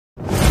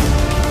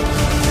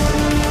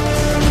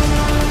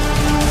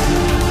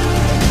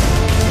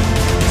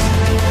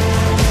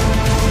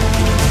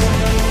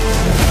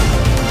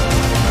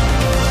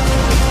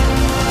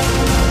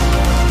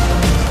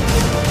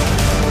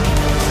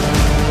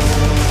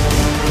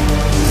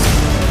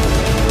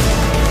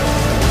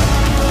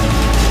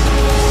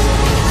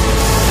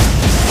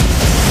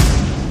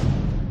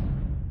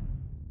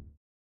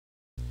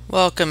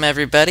Welcome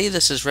everybody,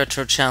 this is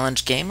Retro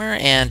Challenge Gamer,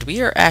 and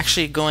we are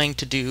actually going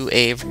to do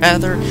a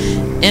rather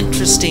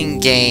interesting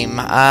game.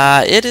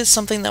 It is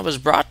something that was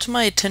brought to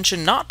my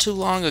attention not too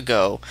long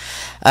ago.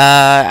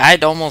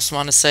 I'd almost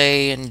want to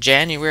say in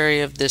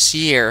January of this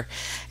year,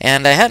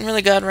 and I hadn't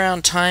really got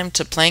around time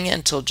to playing it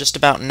until just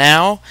about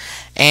now,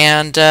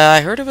 and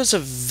I heard it was a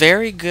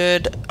very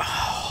good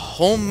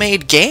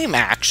homemade game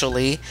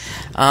actually,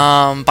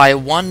 by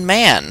one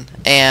man,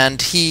 and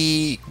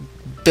he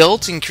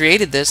built and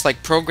created this,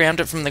 like programmed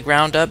it from the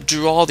ground up,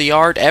 drew all the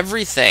art,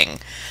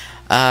 everything,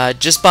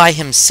 just by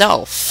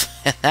himself.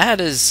 And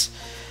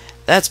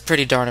that's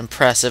pretty darn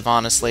impressive,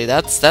 honestly.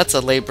 That's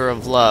a labor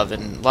of love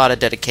and a lot of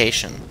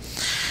dedication.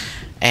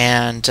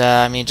 And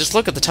I mean, just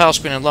look at the title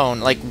screen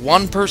alone. Like,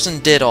 one person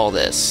did all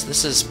this.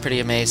 This is pretty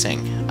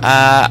amazing.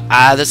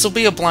 This will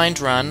be a blind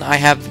run. I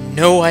have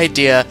no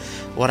idea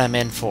what I'm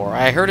in for.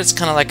 I heard it's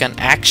kind of like an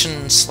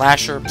action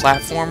slasher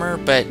platformer,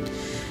 but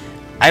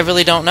I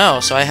really don't know,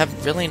 so I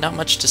have really not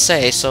much to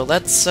say. So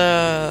let's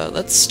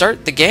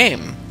start the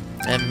game,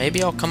 and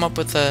maybe I'll come up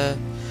with a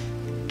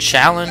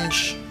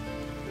challenge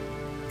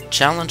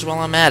while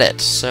I'm at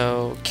it.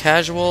 So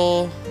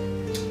casual.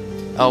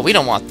 Oh, we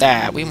don't want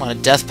that. We want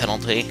a death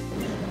penalty.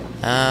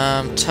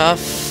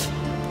 Tough.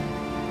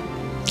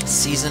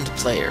 Seasoned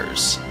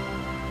players.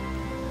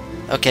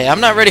 Okay,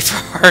 I'm not ready for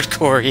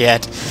hardcore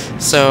yet.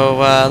 So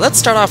let's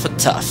start off with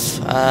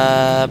tough.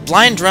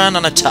 Blind run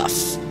on a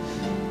tough.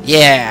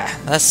 Yeah,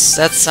 that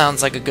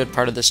sounds like a good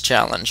part of this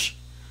challenge.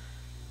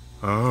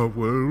 Our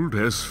world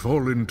has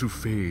fallen to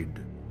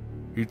fade,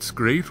 its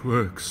great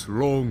works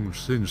long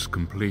since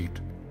complete,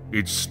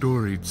 its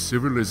storied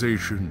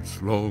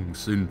civilizations long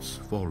since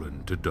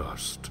fallen to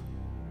dust.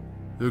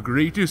 The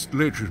greatest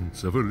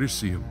legends of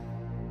Elysian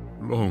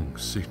long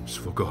since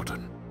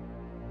forgotten.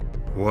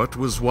 What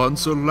was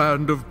once a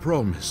land of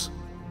promise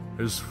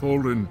has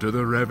fallen to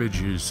the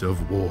ravages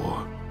of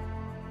war.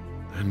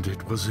 And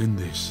it was in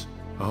this,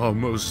 our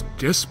most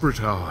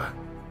desperate hour,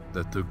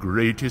 that the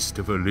greatest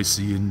of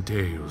Elysian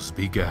tales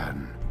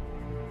began.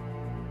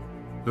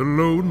 The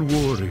lone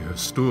warrior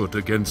stood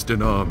against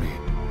an army,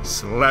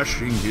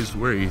 slashing his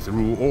way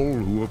through all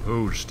who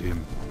opposed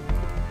him.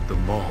 The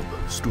mob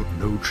stood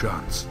no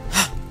chance.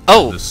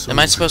 Oh, am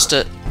I supposed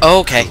to...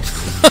 Oh, okay.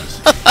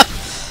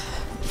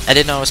 I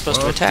didn't know I was supposed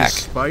to attack.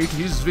 Despite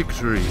his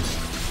victories,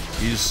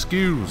 his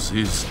skills,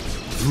 his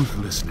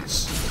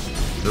ruthlessness,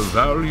 the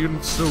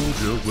valiant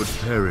soldier would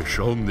perish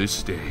on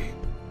this day.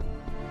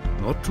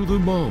 Not to the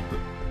mob,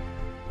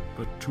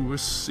 but to a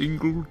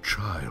single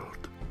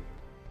child.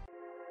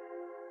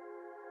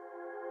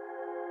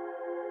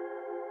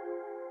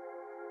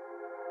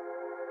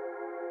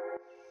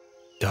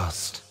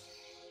 Dust,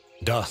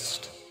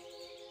 dust,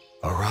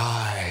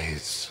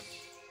 arise.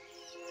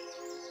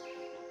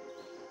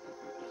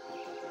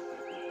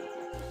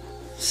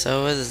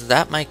 So is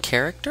that my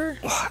character?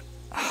 What?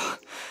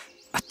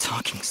 A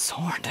talking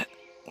sword?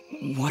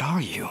 What are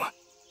you?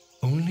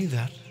 Only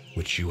that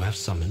which you have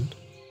summoned.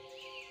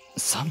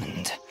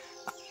 Summoned?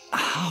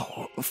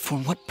 How? For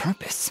what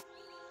purpose?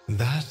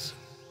 That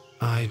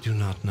I do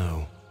not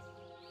know.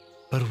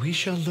 But we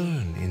shall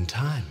learn in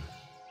time.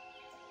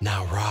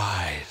 Now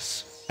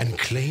rise and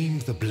claim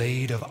the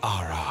Blade of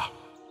Ara.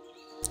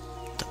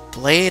 The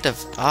Blade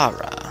of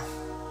Ara.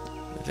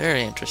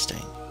 Very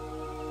interesting.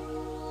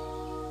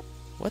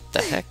 What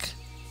the heck?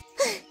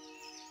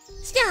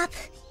 Stop!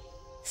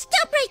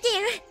 Stop right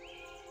there!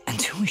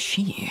 And who is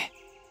she?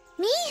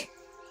 Me?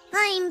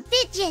 I'm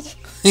Fidget.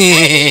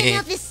 I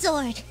have this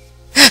sword.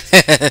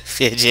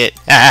 Fidget.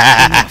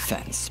 No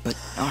offense, but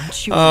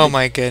aren't you... Oh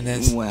my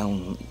goodness.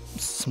 Well,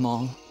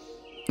 small?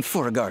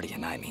 For a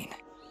guardian, I mean.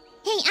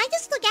 Hey, I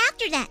just look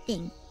after that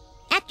thing.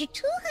 After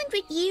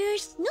 200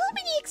 years,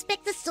 nobody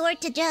expects the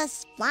sword to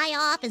just fly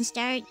off and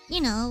start,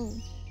 you know,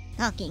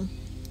 talking.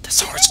 The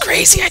sword's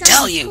crazy, I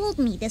tell you! Someone told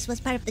me this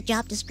was part of the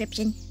job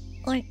description.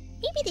 Or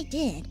maybe they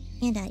did,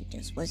 and I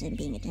just wasn't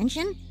paying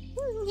attention.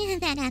 Yeah,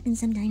 that happens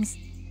sometimes.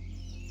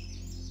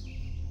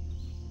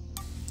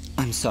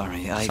 I'm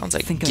sorry, I Sounds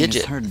like think I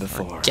Gidget misheard or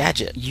before.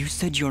 Gadget. You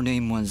said your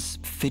name was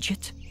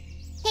Fidget?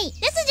 Hey,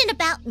 this isn't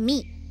about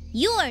me.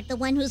 You're the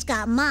one who's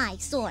got my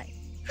sword.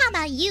 How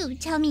about you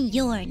tell me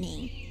your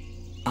name?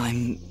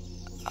 I'm...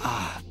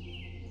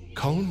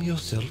 Calm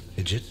yourself,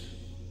 Fidget.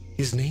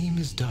 His name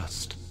is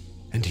Dust,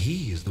 and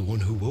he is the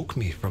one who woke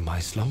me from my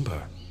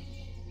slumber.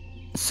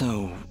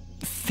 So,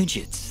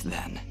 Fidgets,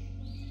 then?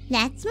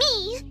 That's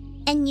me.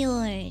 And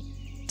you're...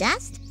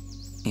 Dust?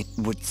 It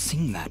would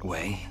seem that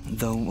way,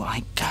 though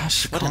I...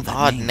 Gosh, what call an that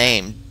odd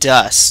name.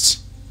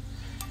 Dust.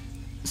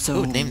 So, Who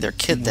would name their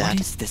kid that?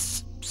 What is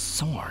this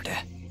sword?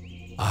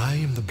 I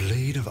am the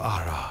Blade of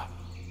Ara,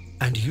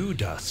 and you,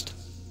 Dust,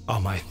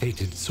 are my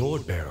fated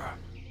sword-bearer.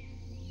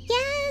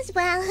 Yes,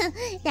 well,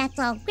 that's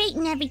all great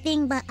and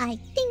everything, but I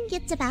think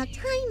it's about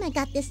time I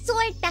got this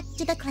sword back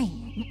to the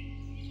clan.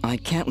 I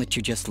can't let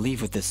you just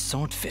leave with this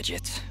sword,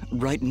 Fidget.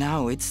 Right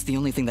now, it's the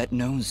only thing that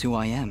knows who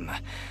I am.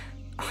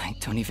 I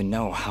don't even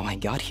know how I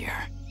got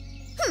here.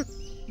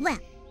 Well,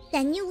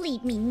 then you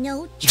leave me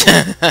no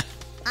choice.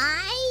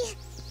 I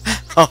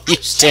Oh, you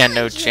stand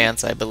no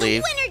chance, I The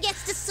believe. winner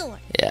gets the sword.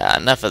 Yeah,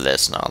 enough of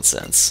this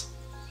nonsense.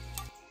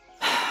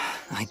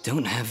 I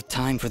don't have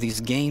time for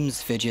these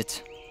games,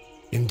 Fidget.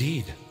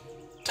 Indeed,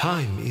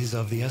 time is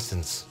of the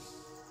essence.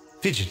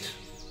 Fidget,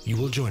 you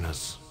will join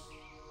us.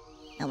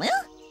 I will?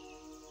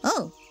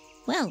 Oh,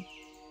 well,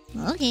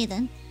 okay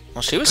then.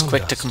 Well, she was Come,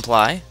 quick to Dust.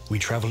 comply. We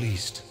travel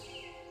east.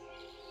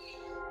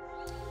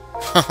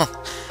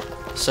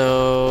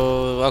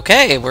 So,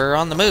 okay, we're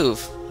on the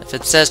move. If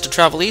it says to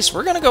travel east,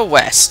 we're gonna go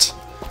west.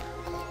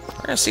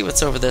 We're gonna see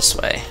what's over this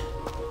way.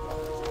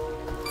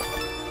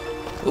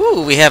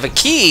 Ooh, we have a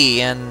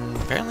key, and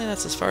apparently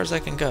that's as far as I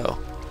can go.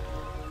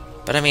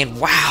 But I mean,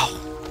 wow!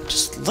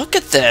 Just look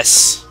at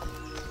this!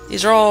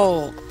 These are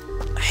all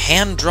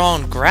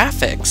hand-drawn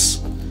graphics.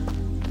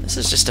 This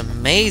is just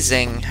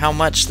amazing how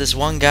much this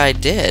one guy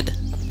did.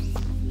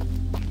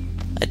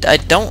 I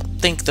don't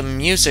think the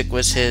music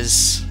was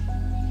his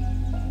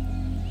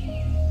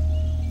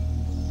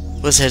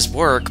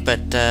work,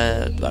 but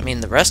I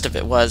mean the rest of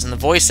it was, and the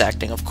voice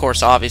acting, of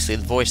course, obviously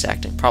the voice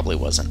acting probably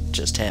wasn't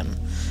just him,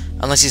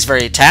 unless he's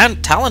very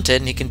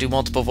talented and he can do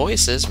multiple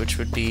voices, which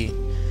would be,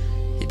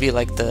 he'd be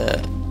like the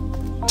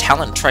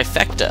talent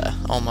trifecta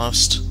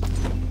almost.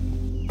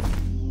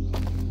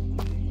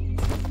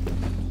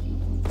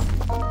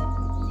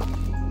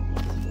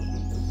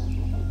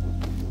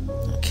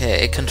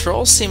 Okay,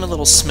 controls seem a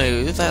little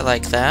smooth. I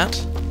like that.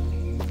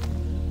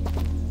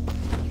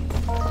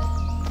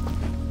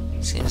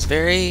 Seems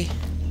very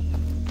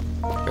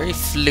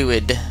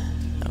fluid.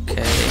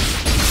 Okay.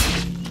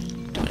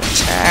 Do an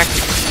attack.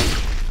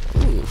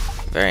 Ooh,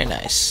 very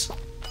nice.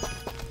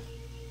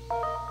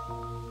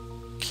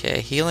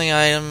 Okay, healing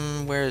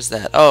item. Where is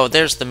that? Oh,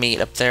 there's the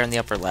meat up there in the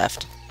upper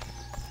left.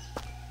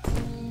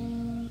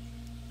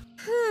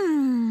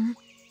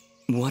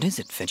 What is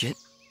it, Fidget?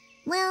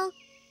 Well,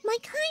 my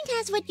kind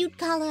has what you'd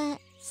call a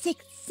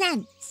sixth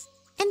sense.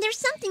 And there's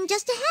something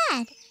just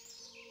ahead.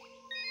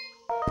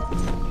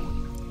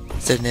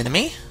 Is it an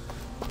enemy?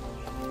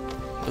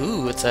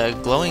 Ooh, it's a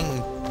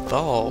glowing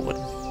ball. What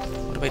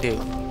do I do?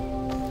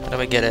 How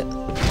do I get it?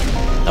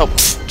 Oh,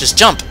 pff, just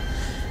jump!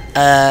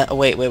 Oh,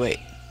 wait.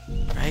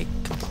 Right,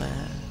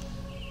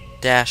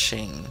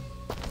 dashing.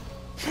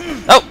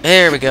 Oh,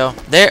 there we go.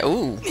 There,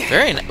 ooh,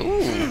 very nice.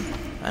 Ooh,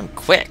 I'm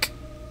quick.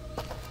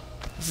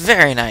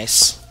 Very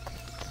nice.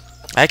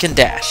 I can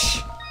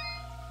dash.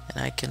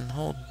 And I can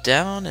hold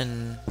down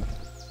and...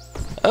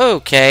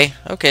 Okay,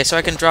 so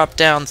I can drop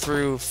down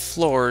through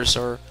floors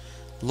or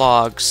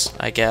logs,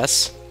 I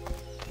guess.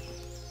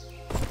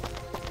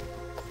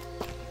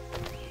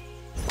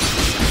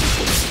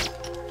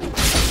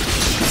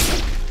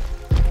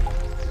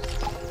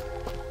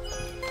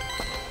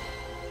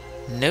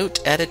 Note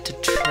added to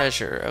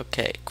treasure.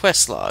 Okay,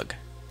 quest log.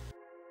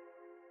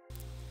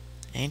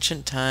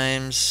 Ancient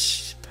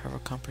times, power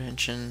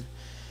comprehension.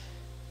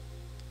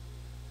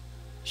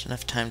 There's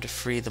enough time to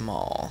free them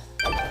all.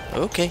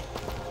 Okay.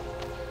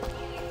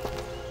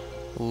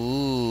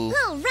 Ooh.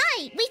 All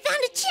right, we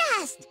found a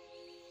chest.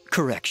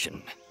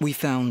 Correction. We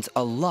found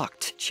a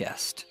locked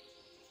chest.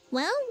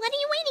 Well, what are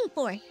you waiting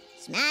for?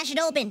 Smash it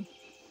open.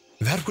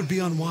 That would be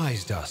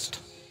unwise, Dust.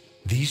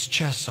 These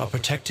chests are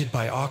protected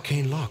by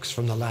arcane locks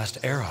from the last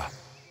era,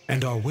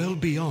 and are well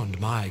beyond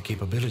my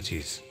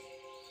capabilities.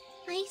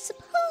 I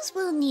suppose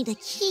we'll need a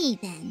key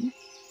then.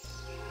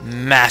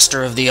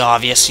 Master of the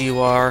obvious you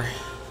are.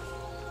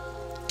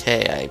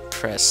 Okay, I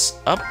press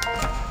up.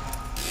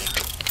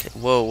 Okay,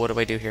 whoa, what do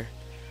I do here?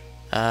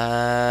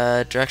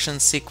 Direction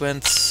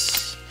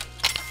sequence.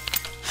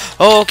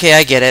 Oh, okay,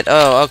 I get it.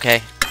 Oh,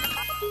 okay.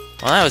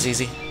 Well, that was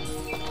easy.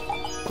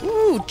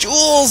 Ooh,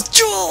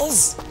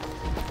 jewels!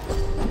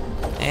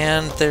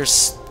 And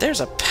there's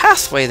a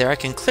pathway there. I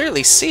can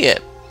clearly see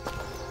it.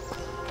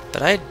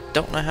 But I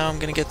don't know how I'm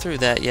gonna get through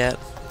that yet.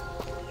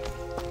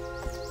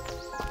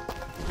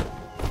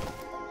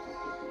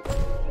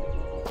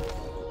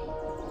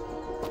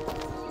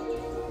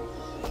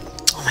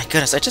 Oh my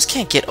goodness, I just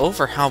can't get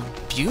over how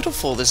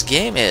beautiful this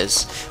game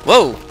is.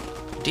 Whoa!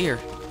 Dear.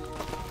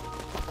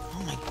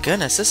 Oh my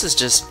goodness, this is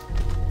just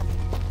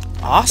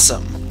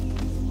awesome.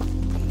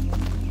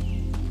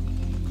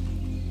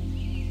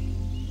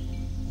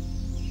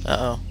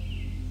 Uh-oh.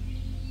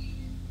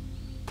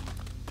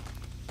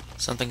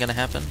 Something gonna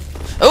happen?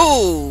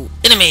 Oh!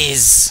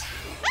 Enemies!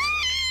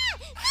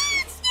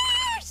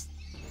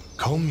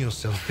 Calm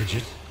yourself,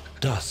 Fidget.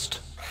 Dust.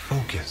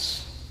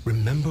 Focus.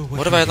 Remember what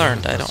What have I you've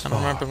learned? I thus don't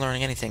far. remember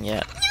learning anything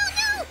yet.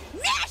 No!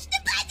 Mash the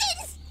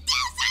buttons! Do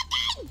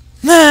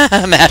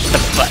something! Mash the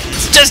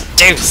buttons. Just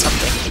do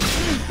something.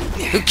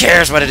 Who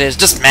cares what it is?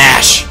 Just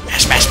mash.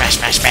 Mash, mash,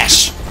 mash, mash,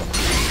 mash.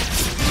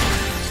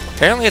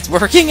 Apparently it's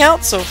working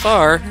out so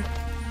far.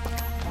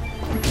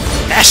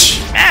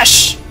 Mash!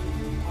 Mash!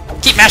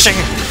 Keep mashing!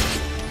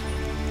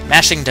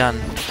 Mashing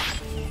done.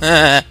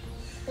 Nobody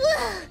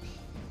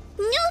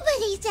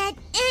said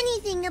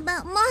anything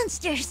about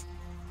monsters.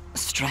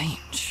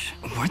 Strange.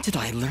 Where did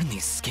I learn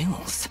these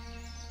skills?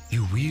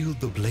 You wield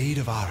the blade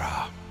of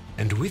Ara,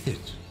 and with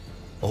it,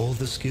 all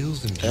the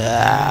skills and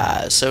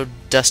So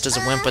Dust is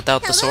a wimp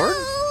without the sword?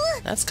 Hello?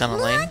 That's kind of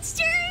lame.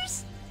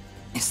 Monsters?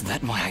 Is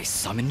that why I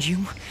summoned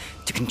you?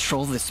 To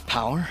control this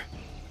power?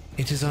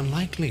 It is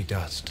unlikely,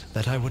 Dust,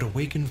 that I would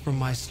awaken from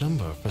my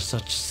slumber for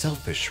such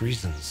selfish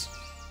reasons.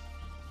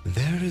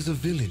 There is a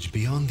village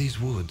beyond these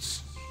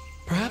woods.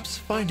 Perhaps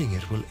finding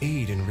it will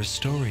aid in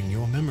restoring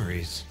your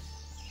memories.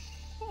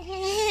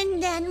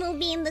 And then we'll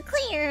be in the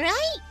clear,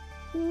 right?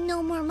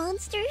 No more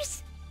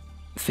monsters?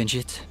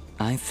 Fidget,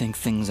 I think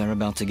things are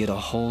about to get a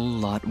whole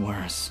lot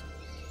worse.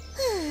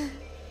 And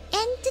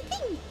to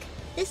think,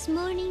 this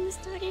morning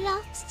started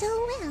off so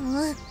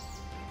well.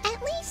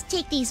 At least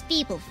take these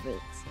feeble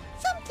fruits.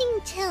 Something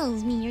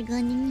tells me you're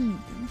going to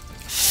need them.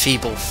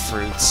 Feeble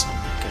fruits. Oh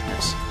my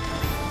goodness.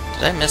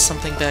 Did I miss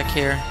something back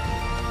here?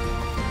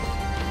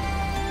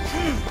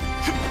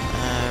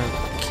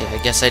 Okay, I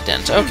guess I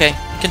didn't. Okay,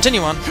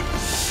 continue on.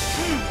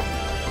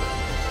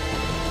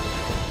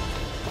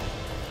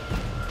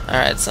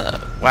 Alright, so,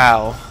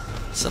 wow.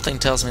 Something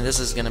tells me this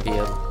is going to be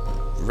a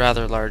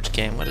rather large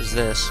game. What is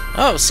this?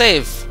 Oh,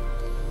 save!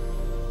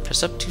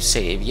 Press up to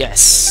save.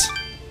 Yes!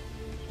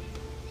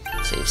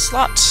 Save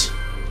slot.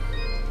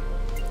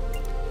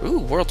 Ooh,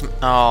 world...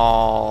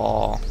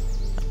 Oh,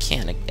 I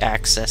can't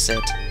access it.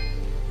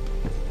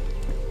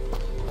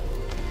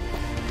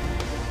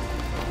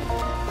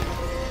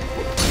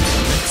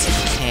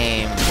 It's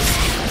game.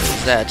 What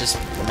is that? Just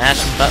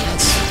mashing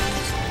buttons?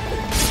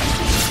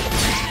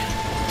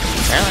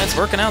 Apparently it's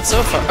working out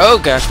so far. Oh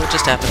gosh, what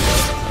just happened?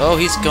 Oh,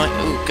 he's going...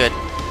 Ooh, good.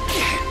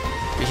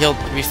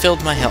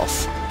 Refilled my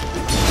health.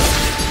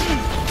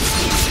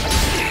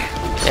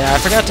 Yeah, I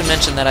forgot to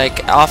mention that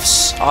off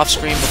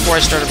screen before I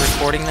started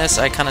recording this,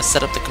 I kind of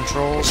set up the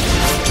controls to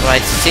what I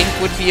think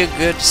would be a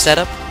good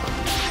setup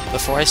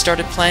before I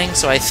started playing.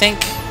 So I think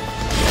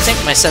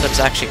my setup's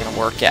actually going to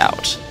work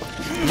out.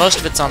 Most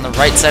of it's on the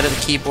right side of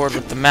the keyboard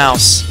with the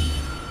mouse.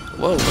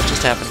 Whoa, what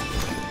just happened?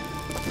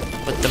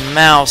 With the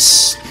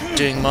mouse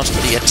doing most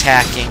of the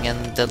attacking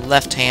and the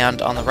left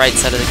hand on the right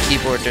side of the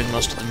keyboard doing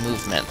most of the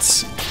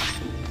movements.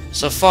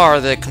 So far,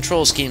 the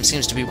control scheme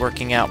seems to be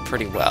working out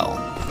pretty well.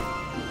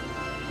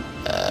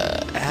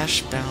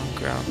 Ash-bound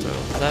ground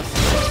throw. Left,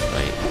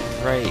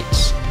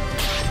 right.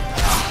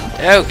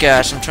 Oh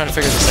gosh, I'm trying to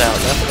figure this out.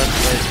 Left,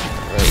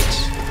 right.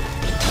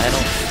 I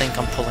don't think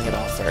I'm pulling it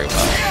off very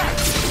well.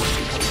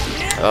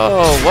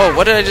 Oh, whoa,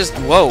 what did I just...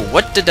 Whoa,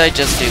 what did I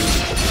just do?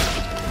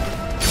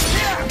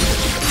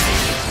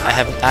 I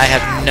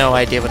have no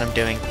idea what I'm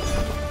doing.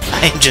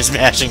 I'm just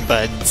mashing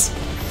buttons.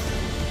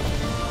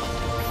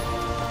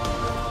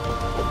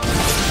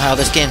 Wow,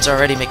 this game's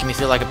already making me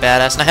feel like a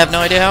badass, and I have no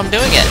idea how I'm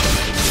doing it.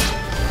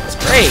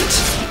 Great!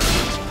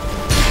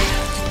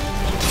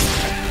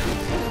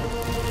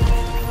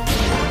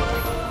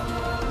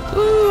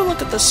 Ooh,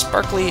 look at the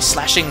sparkly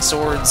slashing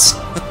swords.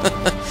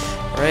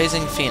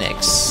 Rising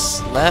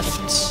Phoenix.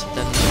 Left,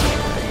 then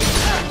right.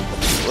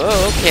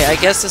 Whoa, okay, I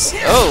guess this...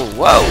 Oh,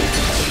 whoa!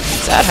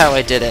 Is that how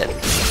I did it?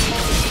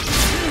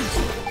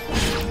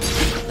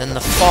 Then the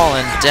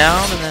fallen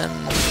down, and then...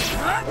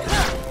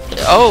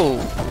 Oh!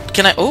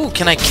 Can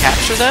I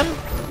capture them?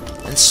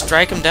 And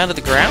strike them down to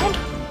the ground?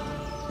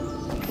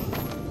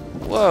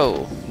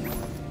 Whoa.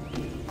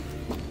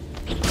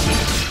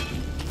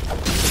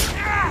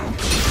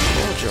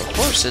 Hold your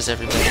horses,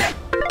 everybody.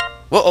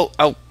 Whoa,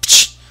 oh,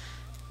 psh.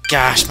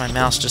 Gosh, my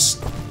mouse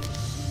just...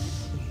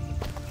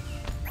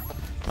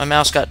 My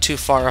mouse got too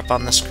far up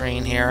on the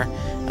screen here.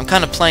 I'm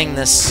kind of playing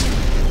this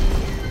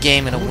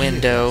game in a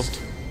window.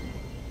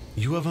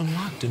 You have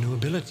unlocked a new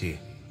ability.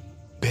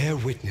 Bear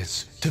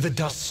witness to the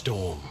dust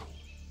storm.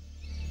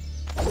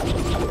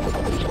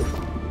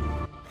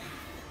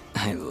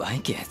 I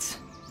like it.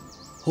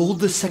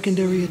 Hold the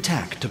secondary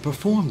attack to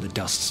perform the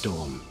dust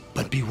storm.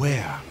 But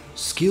beware,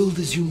 skilled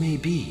as you may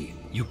be,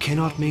 you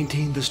cannot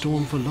maintain the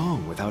storm for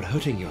long without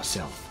hurting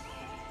yourself.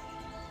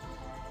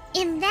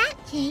 In that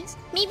case,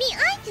 maybe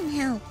I can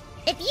help.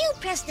 If you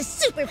press the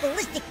super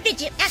ballistic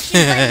fidget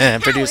action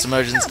button, produce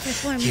emotions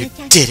you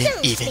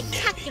didn't even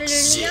know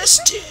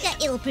existed.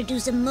 That it'll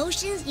produce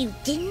emotions you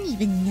didn't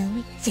even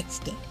know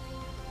existed.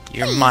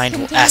 Your Please mind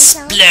will compare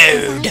yourself as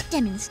explode. I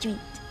demonstrate.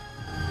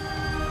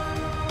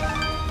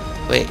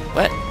 Wait,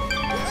 what?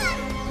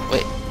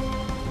 Wait.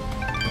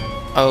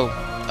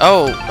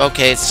 Oh,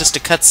 okay, it's just a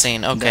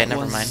cutscene. Okay,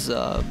 never mind.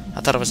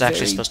 I thought I was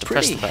actually supposed to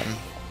press the button.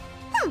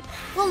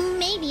 Well,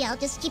 maybe I'll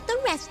just keep the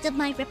rest of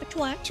my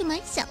repertoire to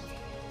myself.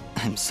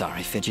 I'm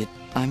sorry, Fidget.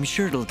 I'm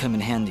sure it'll come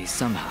in handy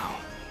somehow.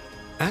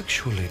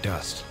 Actually,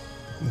 Dust,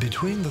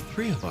 between the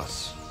three of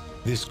us,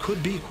 this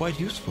could be quite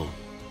useful.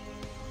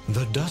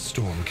 The dust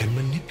storm can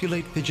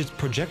manipulate Fidget's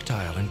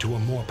projectile into a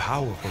more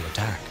powerful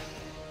attack.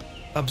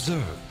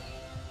 Observe.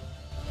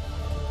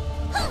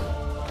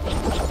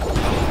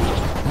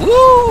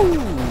 Woo!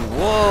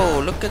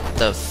 Whoa, look at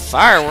the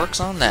fireworks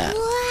on that.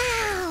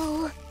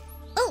 Wow!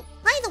 Oh,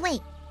 by the way,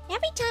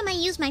 every time I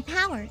use my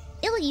power,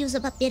 it'll use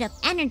up a bit of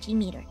energy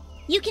meter.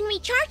 You can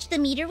recharge the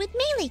meter with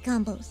melee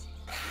combos.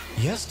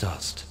 Yes,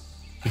 Dust.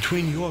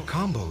 Between your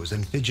combos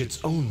and Fidget's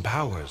own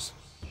powers,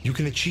 you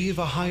can achieve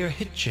a higher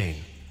hit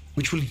chain,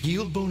 which will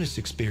yield bonus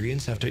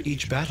experience after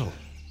each battle.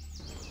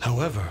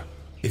 However,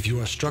 if you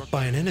are struck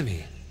by an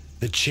enemy,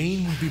 the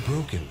chain will be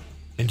broken,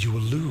 and you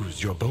will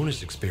lose your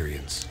bonus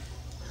experience.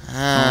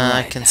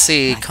 I can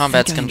see I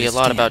combat's think I gonna be a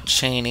lot understand. about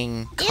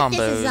chaining If this is all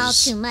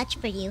combos. too much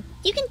for you,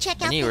 you can check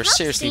out And you the are help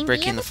seriously screen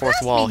breaking via the the fourth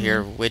pause wall menu.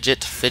 here,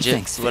 widget, fidget,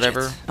 Thanks,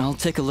 whatever. Fidget. I'll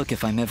take a look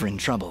if I'm ever in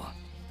trouble.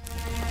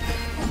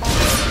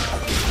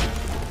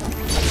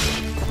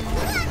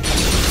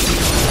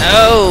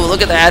 Oh,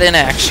 look at that in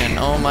action.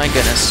 Oh my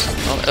goodness.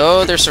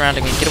 Oh, they're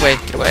surrounding me. Get away,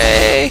 get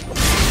away.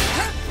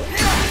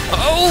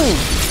 Oh!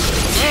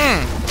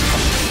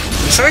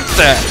 Take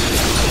that.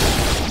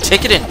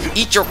 Take it and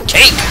eat your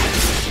cake.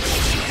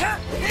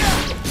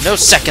 No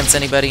seconds,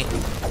 anybody.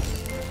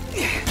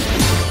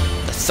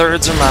 The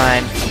thirds are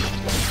mine.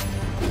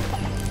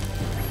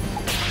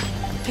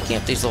 Picking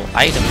up these little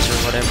items or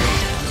whatever.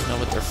 I don't know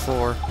what they're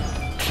for.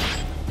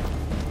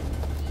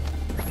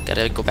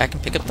 Gotta go back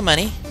and pick up the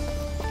money.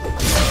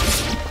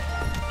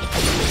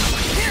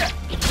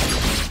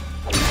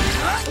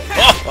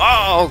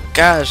 Oh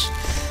gosh,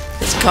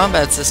 this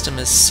combat system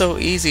is so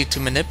easy to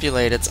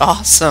manipulate. It's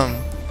awesome.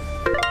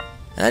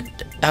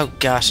 Oh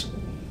gosh.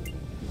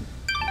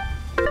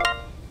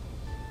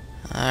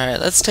 Alright,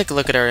 let's take a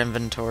look at our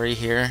inventory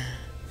here.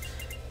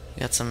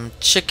 We got some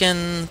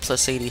chicken,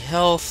 plus 80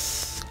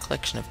 health,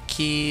 collection of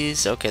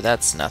keys. Okay,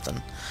 that's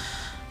nothing.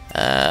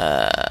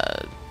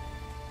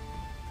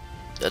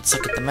 Let's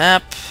look at the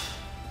map.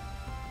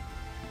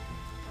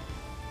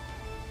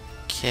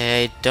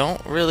 Okay, I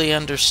don't really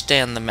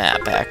understand the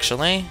map,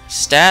 actually.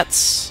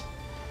 Stats.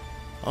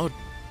 Oh,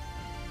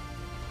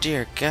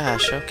 dear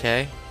gosh,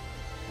 okay.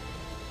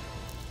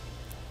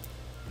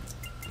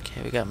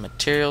 Okay, we got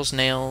materials,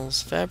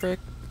 nails, fabric,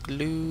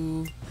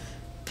 glue,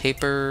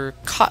 paper,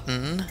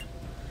 cotton,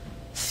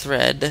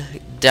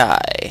 thread,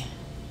 dye.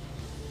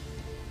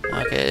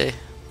 Okay,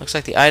 looks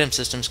like the item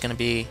system's gonna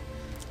be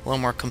a little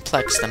more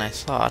complex than I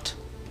thought.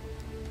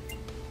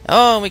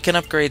 Oh, we can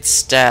upgrade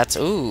stats.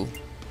 Ooh.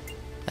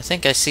 I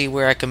think I see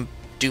where I can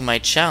do my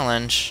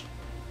challenge.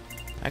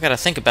 I gotta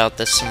think about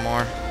this some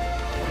more.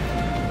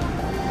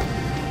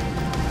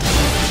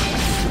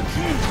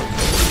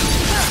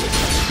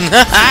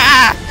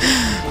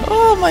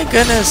 Oh my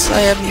goodness, I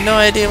have no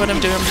idea what I'm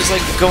doing. I'm just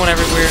like going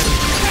everywhere and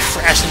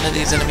crashing into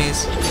these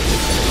enemies.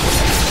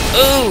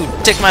 Ooh,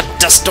 take my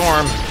dust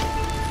storm.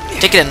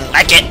 Take it and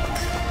like it.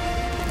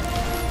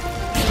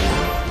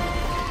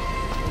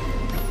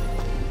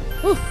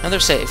 Ooh, another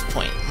save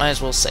point. Might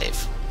as well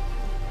save.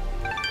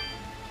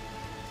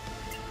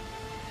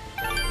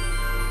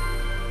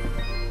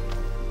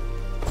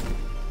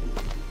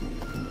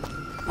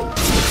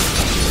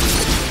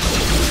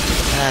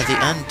 The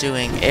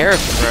undoing air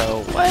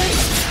throw. What?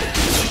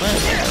 What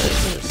is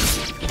this?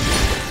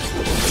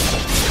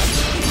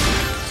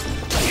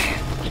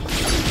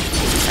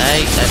 I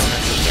don't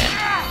understand.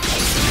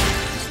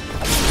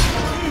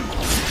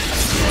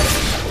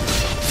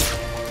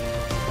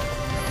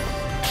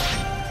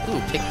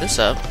 Ooh, pick this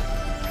up.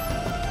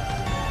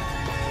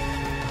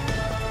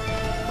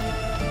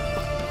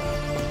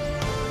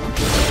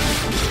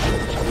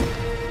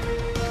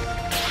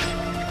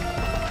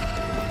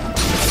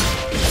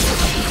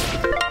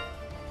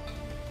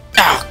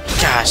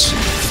 Gosh.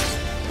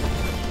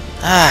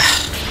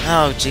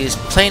 Oh geez.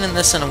 Playing in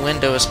this in a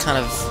window is kind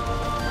of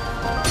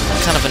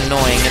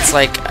annoying. It's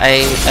like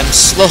I'm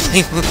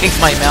slowly moving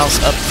my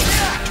mouse up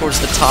towards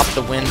the top of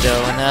the window,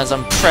 and as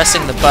I'm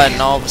pressing the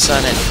button, all of a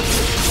sudden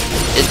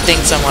it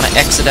thinks I want to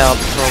exit out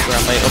the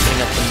program by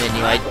opening up the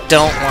menu. I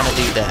don't want to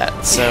do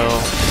that, so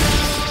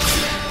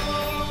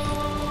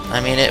I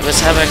mean, it was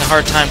having a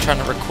hard time trying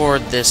to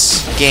record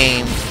this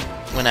game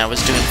when I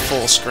was doing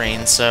full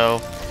screen,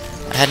 so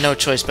I had no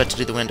choice but to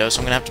do the window, so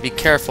I'm going to have to be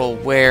careful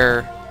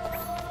where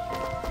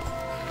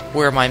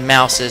my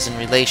mouse is in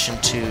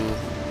relation to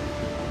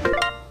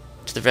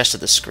the rest of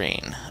the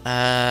screen.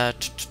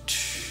 At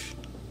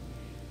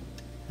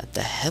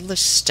the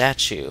headless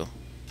statue.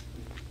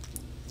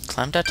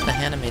 Climbed out to the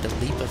hand and made a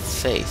leap of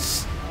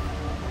faith.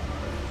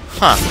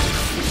 Huh.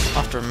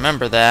 I'll have to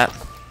remember that.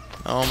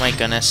 Oh my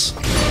goodness.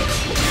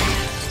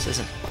 This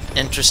isn't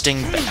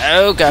interesting.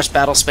 Oh gosh,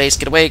 battle space.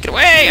 Get away, get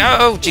away!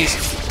 Oh, jeez.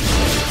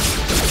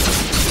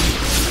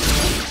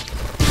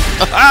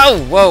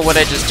 Oh, whoa,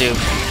 what'd I just do?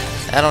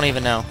 I don't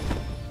even know.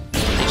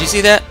 Did you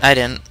see that? I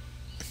didn't.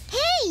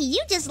 Hey,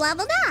 you just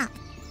leveled up.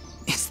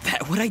 Is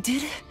that what I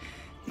did?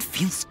 It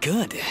feels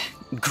good.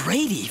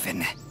 Great,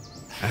 even.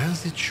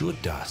 As it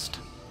should, Dust.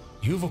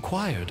 You've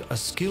acquired a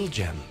skill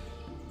gem.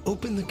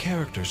 Open the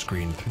character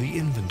screen through the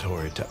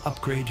inventory to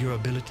upgrade your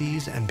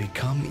abilities and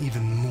become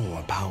even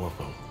more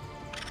powerful.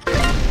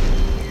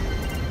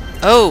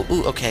 Oh,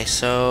 ooh, okay,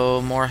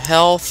 so more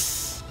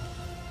health,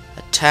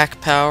 attack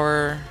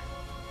power,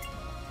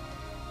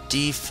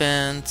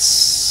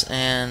 defense,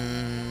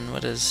 and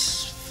what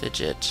is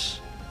fidget?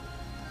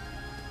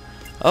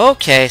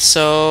 Okay,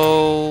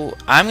 so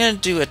I'm gonna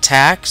do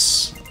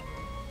attacks.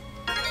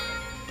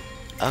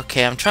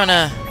 Okay, I'm trying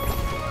to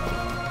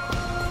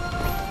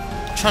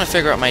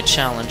figure out my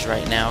challenge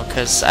right now,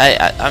 because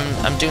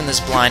I'm doing this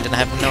blind and I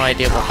have no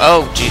idea what,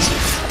 oh jeez,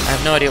 I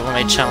have no idea what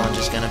my challenge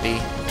is gonna be.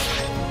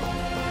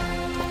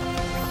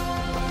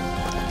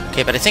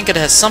 Okay, but I think it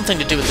has something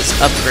to do with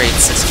this upgrade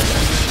system.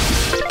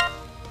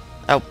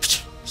 Oh,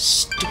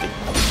 stupid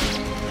mouse.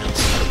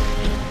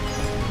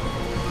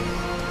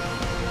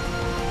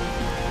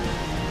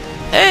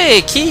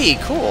 Hey, key!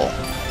 Cool.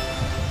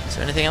 Is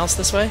there anything else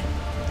this way?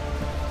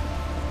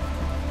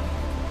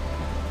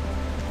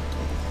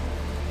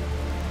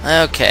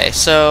 Okay,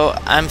 so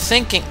I'm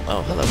thinking...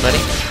 Oh, hello, buddy.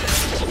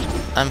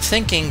 I'm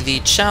thinking the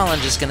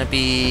challenge is going to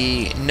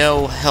be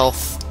no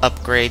health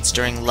upgrades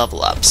during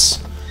level ups.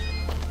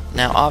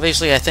 Now,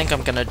 obviously, I think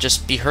I'm going to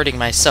just be hurting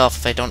myself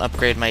if I don't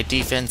upgrade my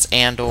defense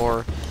and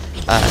or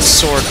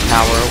sword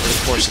power over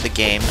the course of the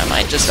game. I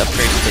might just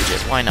upgrade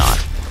Fidget, why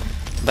not?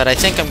 But I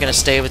think I'm going to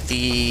stay with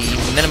the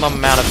minimum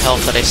amount of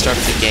health that I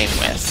started the game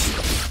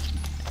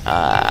with.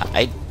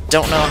 I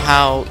don't know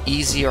how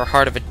easy or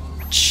hard of a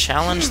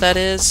challenge that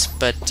is,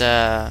 but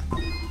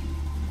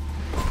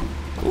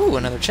ooh,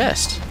 another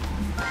chest.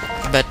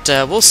 But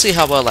we'll see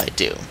how well I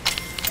do.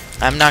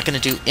 I'm not going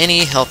to do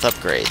any health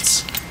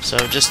upgrades, so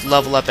just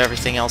level up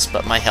everything else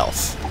but my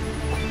health.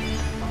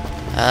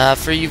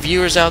 For you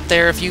viewers out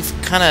there, if you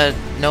kind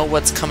of know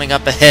what's coming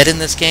up ahead in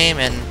this game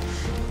and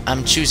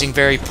I'm choosing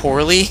very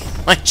poorly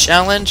my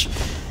challenge,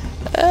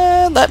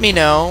 let me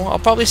know. I'll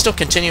probably still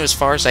continue as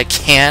far as I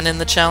can in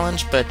the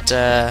challenge, but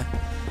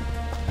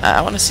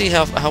I want to see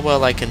how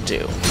well I can do.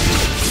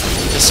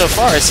 Because so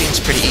far it seems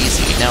pretty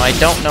easy. Now I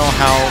don't know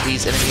how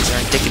these enemies are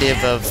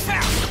indicative of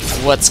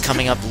what's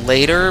coming up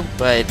later,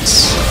 but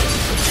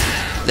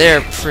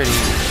they're pretty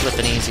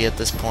flippin' easy at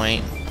this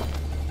point.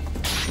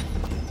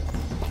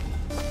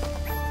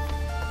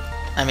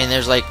 I mean,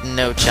 there's like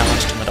no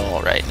challenge to them at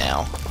all right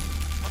now.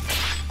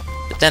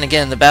 But then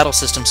again, the battle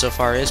system so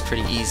far is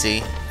pretty easy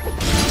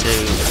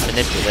to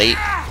manipulate.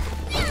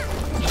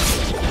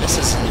 This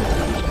isn't...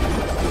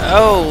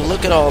 Oh,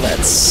 look at all that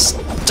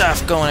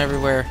stuff going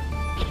everywhere.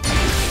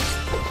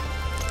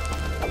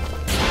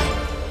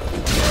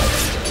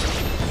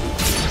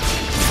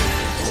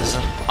 This is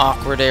an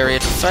awkward area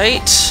to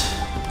fight.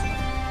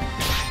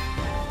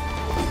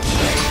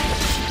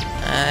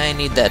 I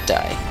need that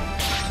die.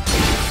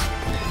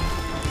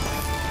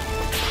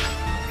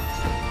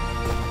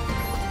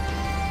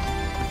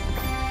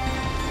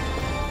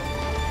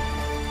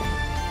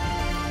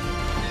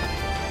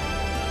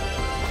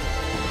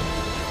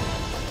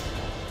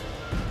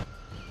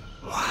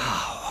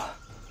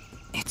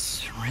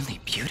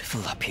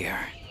 Beautiful up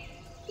here.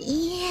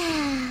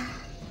 Yeah.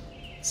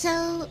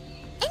 So,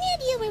 any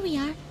idea where we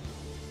are?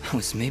 I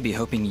was maybe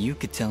hoping you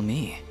could tell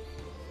me.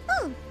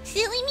 Oh,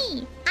 silly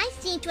me. I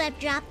seem to have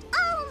dropped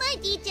all my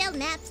detailed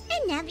maps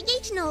and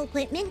navigational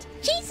equipment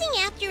chasing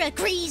after a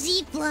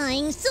crazy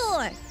flying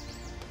sword.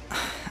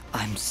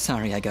 I'm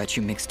sorry I got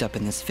you mixed up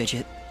in this,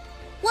 Fidget.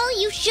 Well,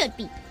 you should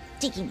be.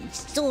 Taking my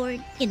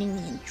sword, getting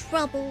me in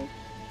trouble.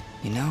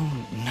 You know,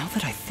 now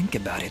that I think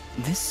about it,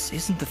 this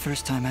isn't the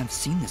first time I've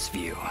seen this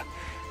view.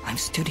 I've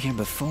stood here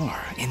before,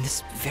 in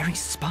this very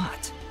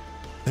spot.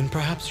 Then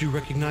perhaps you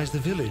recognize the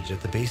village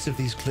at the base of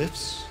these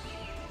cliffs?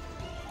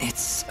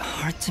 It's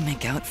hard to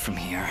make out from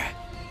here.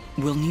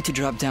 We'll need to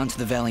drop down to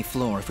the valley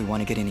floor if we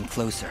want to get any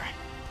closer.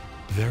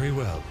 Very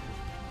well.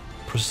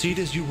 Proceed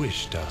as you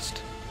wish,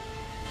 Dust.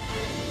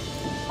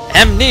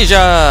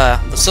 Amnesia!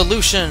 The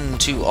solution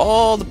to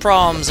all the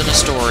problems in a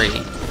story.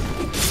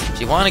 If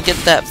you want to get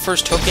that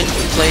first hook into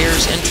the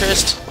player's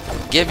interest,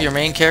 give your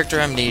main character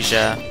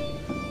amnesia.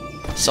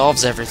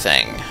 Solves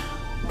everything.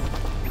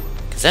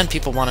 Because then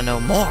people want to know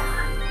more.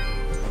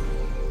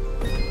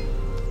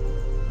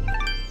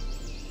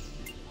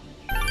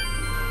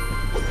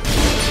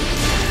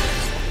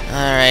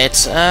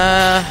 Alright,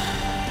 I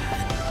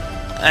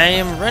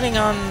am running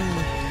on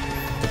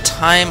the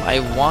time I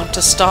want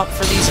to stop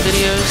for these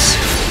videos,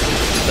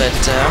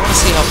 but I want to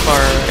see how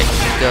far I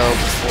can go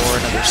before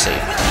another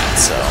save point,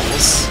 so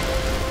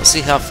we'll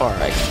see how far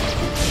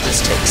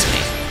this takes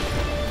me.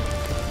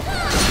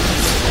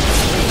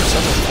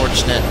 Some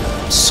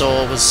unfortunate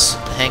soul was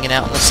hanging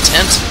out in this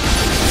tent.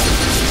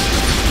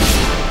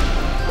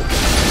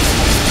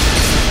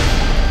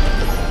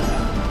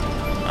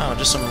 Oh,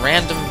 just some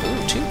random...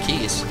 Ooh, 2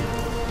 keys.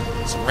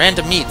 Some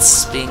random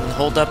meats being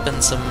holed up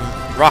in some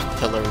rock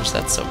pillars.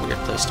 That's a weird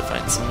place to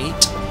find some meat.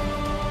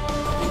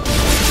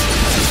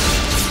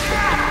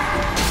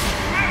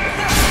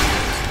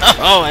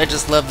 Oh, I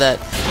just love that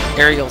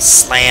aerial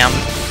slam.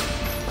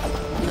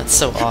 That's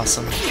so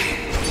awesome.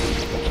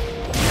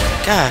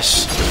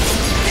 Gosh.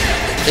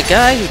 The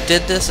guy who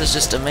did this is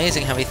just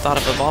amazing how he thought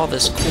up of all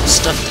this cool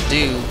stuff to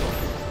do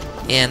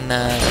in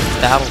the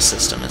battle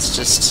system. It's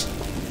just...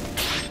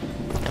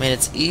 I mean,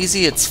 it's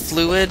easy, it's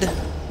fluid.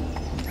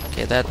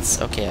 Okay, that's...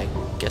 Okay, I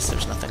guess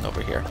there's nothing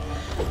over here.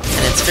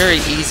 And it's very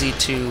easy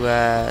to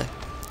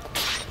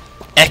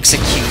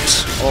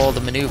execute all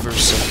the maneuvers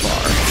so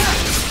far.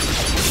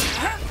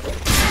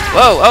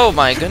 Whoa, oh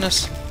my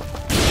goodness.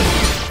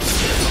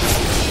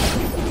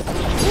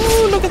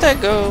 Ooh, look at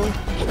that go.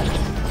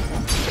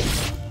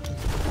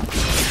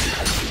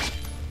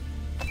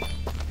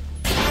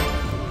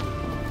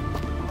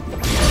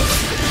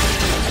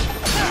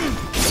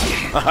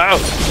 Oh,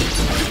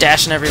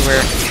 dashing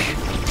everywhere.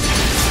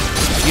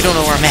 You don't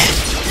know where I'm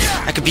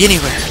at. I could be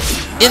anywhere.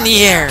 In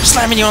the air,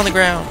 slamming you on the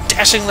ground,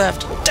 dashing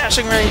left,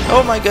 dashing right.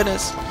 Oh my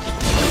goodness.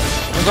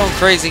 I'm going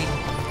crazy.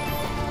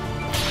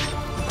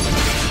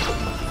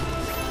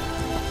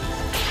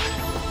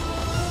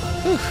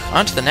 Whew,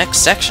 on to the next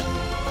section.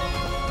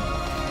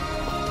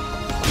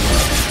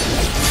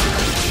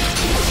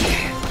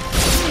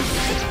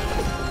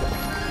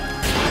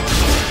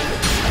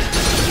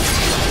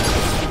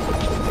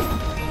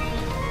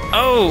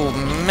 Oh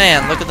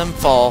man, look at them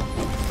fall.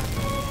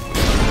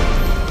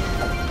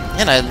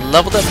 And I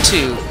leveled up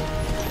too.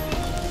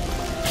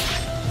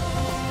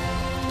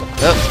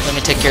 Oh, let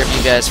me take care of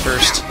you guys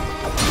first.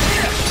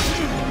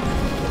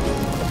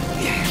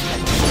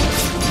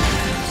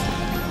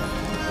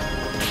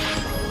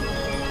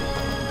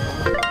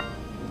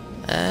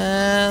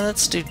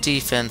 Let's do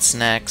defense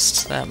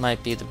next. That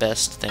might be the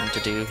best thing to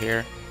do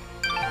here.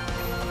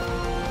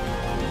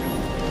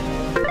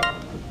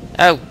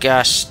 Oh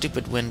gosh,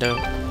 stupid window.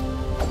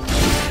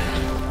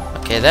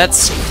 Okay,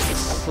 that's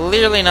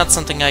clearly not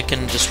something I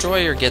can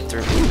destroy or get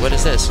through. Ooh, what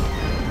is this?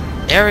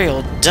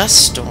 Aerial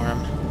dust storm.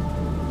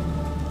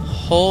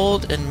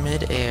 Hold in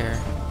midair.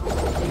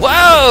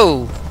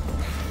 Whoa!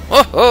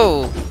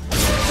 Whoa!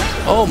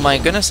 Oh my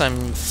goodness,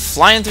 I'm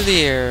flying through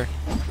the air.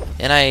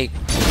 And I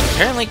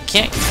apparently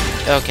can't...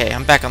 Okay,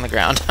 I'm back on the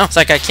ground. I was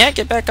like, I can't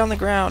get back on the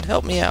ground.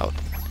 Help me out.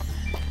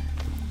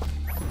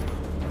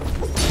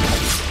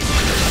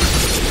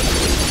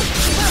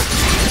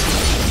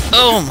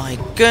 Oh my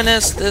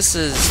goodness, this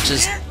is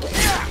just...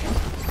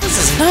 This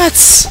is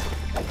nuts!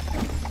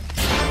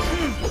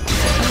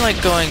 I'm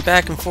like going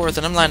back and forth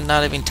and I'm like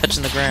not even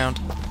touching the ground.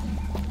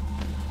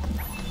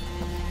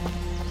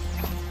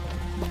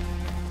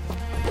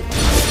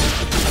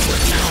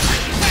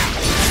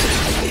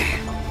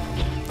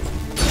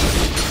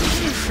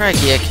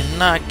 Crikey, I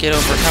cannot get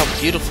over how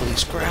beautiful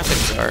these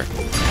graphics are.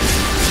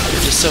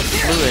 They're just so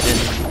fluid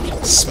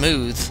and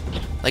smooth.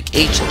 Like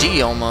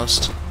HD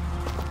almost.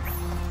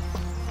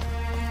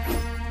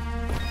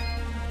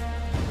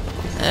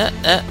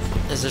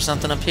 Is there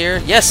something up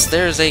here? Yes,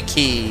 there's a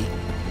key.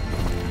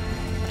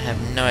 I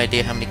have no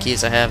idea how many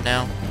keys I have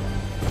now.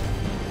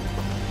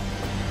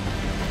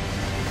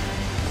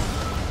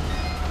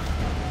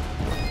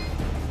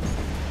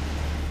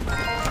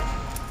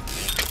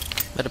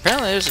 But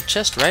apparently there's a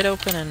chest right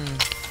open in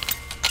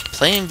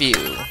plain view.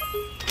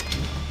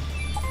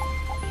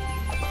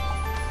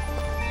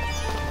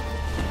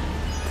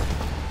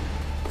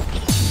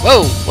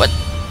 Whoa! What?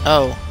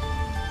 Oh.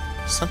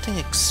 Something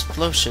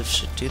explosive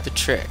should do the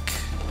trick.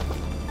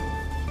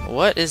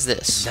 What is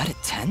this? Is that a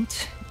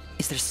tent?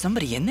 Is there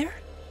somebody in there?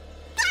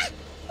 Ah!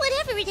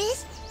 Whatever it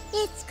is,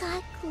 it's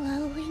got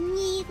glowing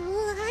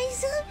evil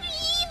eyes of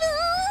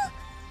evil!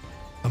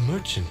 A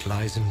merchant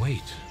lies in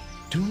wait.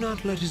 Do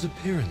not let his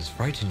appearance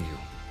frighten you.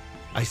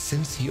 I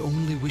sense he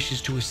only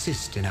wishes to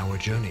assist in our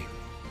journey.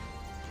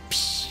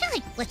 Psh,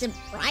 I wasn't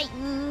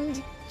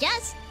frightened.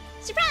 Just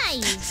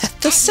surprised.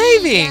 The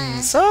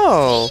savings!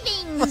 Oh!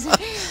 Savings!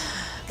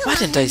 Why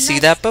didn't I see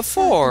that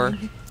before?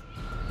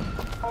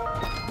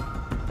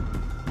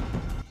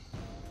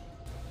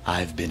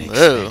 I've been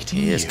Whoa, expecting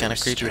he is you, kind of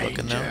creepy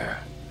looking though. stranger.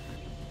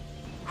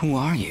 Who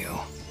are you?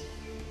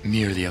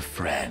 Merely a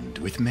friend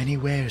with many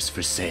wares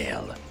for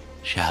sale.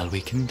 Shall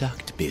we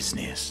conduct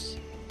business?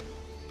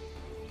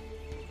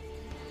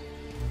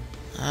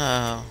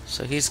 Oh,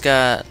 so he's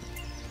got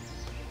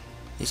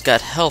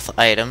health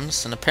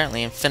items and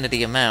apparently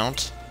infinity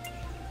amount.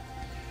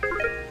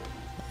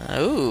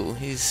 Ooh,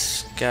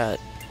 he's got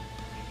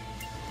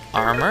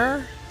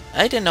armor?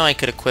 I didn't know I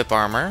could equip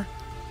armor.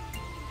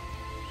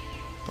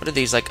 What are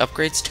these, like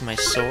upgrades to my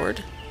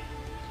sword?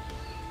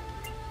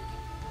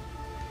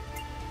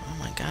 Oh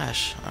my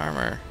gosh,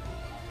 armor.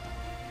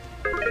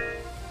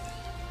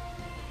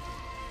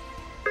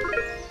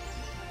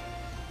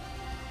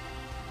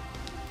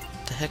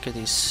 What the heck are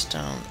these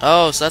stones?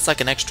 Oh, so that's like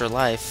an extra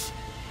life.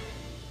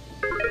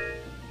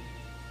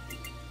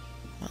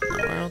 What in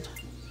the world?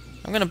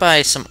 I'm gonna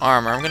buy some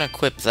armor. I'm gonna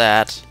equip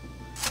that.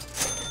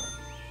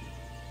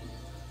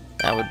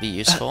 That would be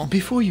useful.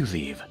 Before you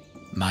leave,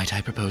 might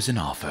I propose an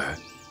offer?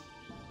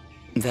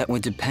 That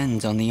would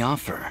depend on the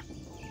offer.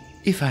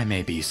 If I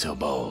may be so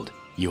bold,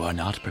 you are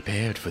not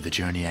prepared for the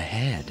journey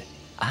ahead.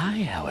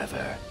 I,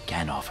 however,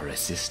 can offer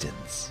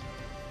assistance.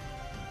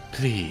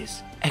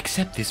 Please,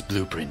 accept this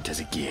blueprint as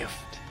a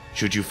gift.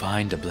 Should you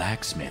find a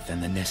blacksmith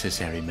and the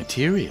necessary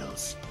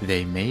materials,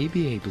 they may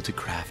be able to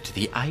craft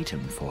the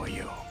item for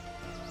you.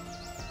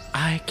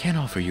 I can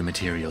offer you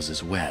materials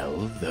as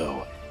well,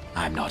 though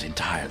I'm not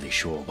entirely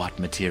sure what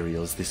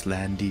materials this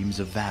land deems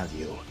of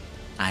value.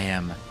 I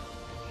am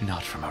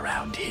not from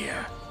around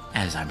here,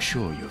 as I'm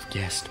sure you've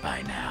guessed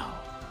by now.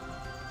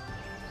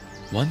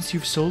 Once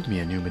you've sold me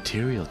a new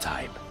material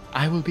type,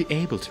 I will be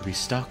able to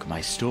restock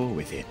my store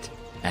with it.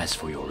 As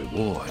for your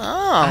reward,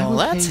 I Oh, will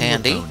that's pay you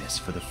handy. a bonus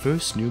for the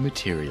first new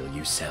material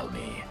you sell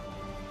me.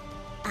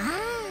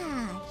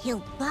 Ah,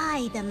 he'll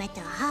buy them at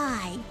a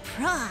high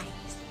price.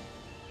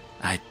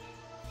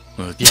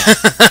 Well,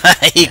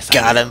 yes. He Yes, I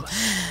got him. will.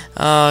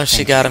 Oh, she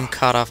Thank got you. him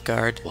caught off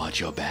guard. Watch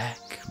your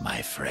back,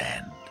 my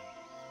friend.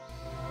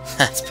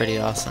 That's pretty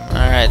awesome.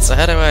 Alright, so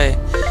how do I...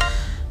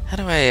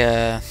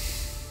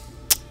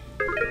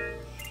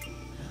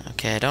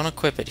 Okay, I don't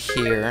equip it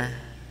here.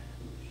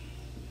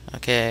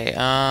 Okay,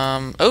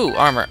 oh,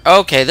 armor.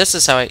 Okay, this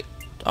is how I...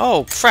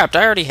 Oh, crap,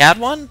 I already had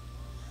one?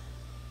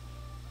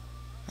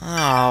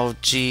 Oh,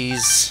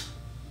 jeez.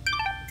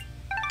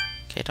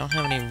 Okay, don't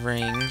have any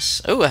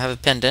rings. Oh, I have a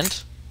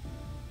pendant.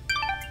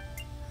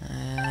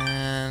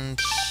 And...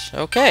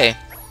 okay.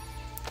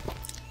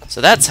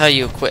 So that's how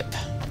you equip.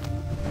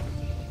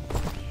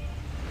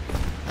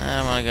 I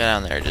don't want to go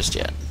down there just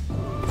yet.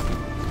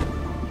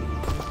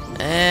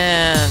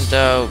 And...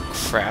 oh,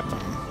 crap.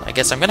 I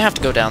guess I'm gonna have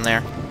to go down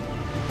there.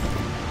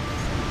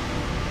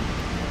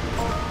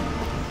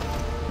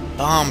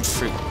 Bomb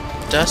fruit.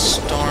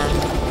 Dust storm.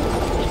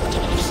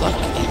 Pluck.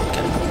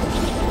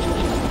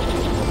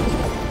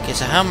 Okay,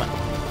 so how am I...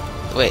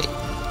 wait.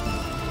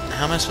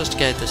 How am I supposed to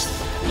get this?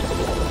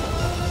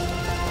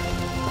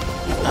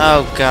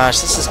 Oh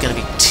gosh, this is gonna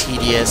be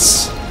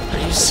tedious. Are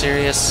you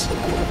serious?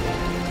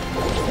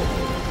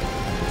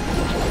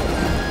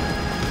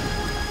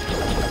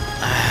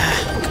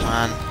 Come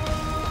on.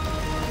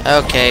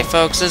 Okay,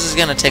 folks, this is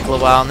gonna take a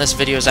little while, and this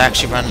video is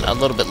actually running a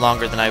little bit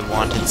longer than I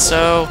wanted,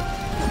 so...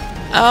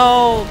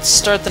 I'll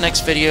start the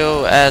next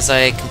video as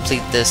I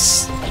complete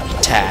this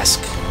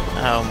task.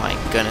 Oh my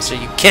goodness, are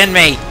you kidding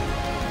me?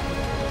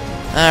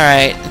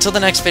 Alright, until the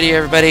next video,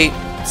 everybody.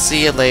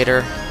 See you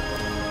later.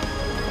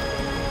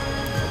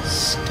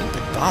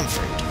 Stupid bomb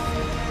fruit.